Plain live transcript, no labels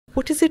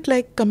What is it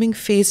like coming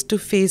face to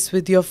face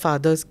with your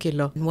father's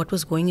killer? What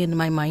was going in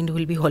my mind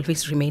will be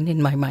always remain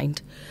in my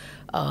mind,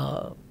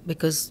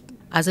 because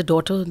as a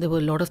daughter there were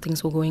a lot of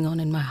things were going on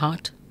in my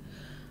heart,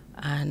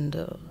 and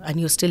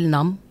you're still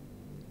numb.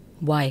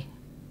 Why?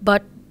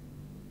 But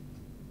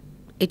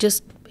it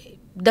just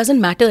doesn't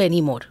matter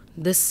anymore.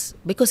 This,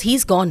 because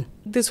he's gone.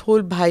 This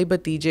whole bhai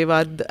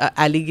bhatijewad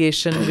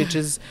allegation which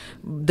is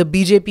the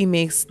BJP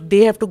makes,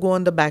 they have to go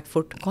on the back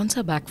foot. कौन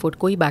सा back foot?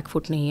 कोई back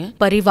foot नहीं है.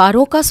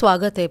 परिवारों का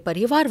स्वागत है,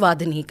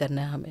 परिवारवाद नहीं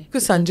करना है हमें.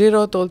 Because Sanjay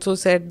Raut also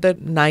said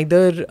that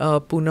neither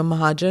Poonam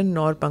Mahajan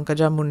nor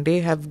Pankaja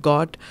Munde have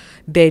got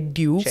their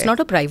due. It's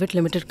not a private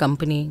limited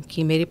company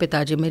कि मेरे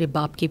पिताजी मेरे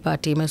बाप की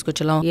पार्टी मैं उसको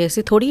चलाऊं. ये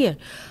ऐसी थोड़ी है.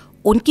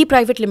 उनकी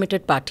प्राइवेट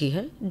लिमिटेड पार्टी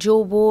है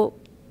जो वो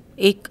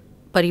एक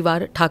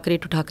परिवार Thackeray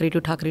to Thackeray to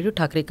Thackeray to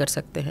Thackeray कर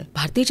सकते हैं.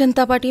 भारतीय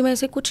जनता पार्टी में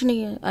ऐसे कुछ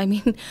नहीं है. I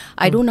mean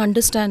I don't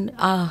understand.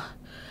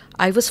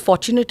 I was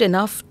fortunate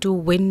enough to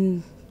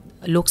win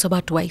Lok Sabha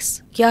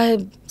twice. क्या है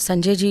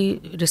संजय जी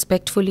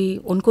रिस्पेक्टफुली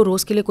उनको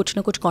रोज़ के लिए कुछ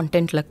ना कुछ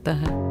कंटेंट लगता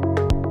है.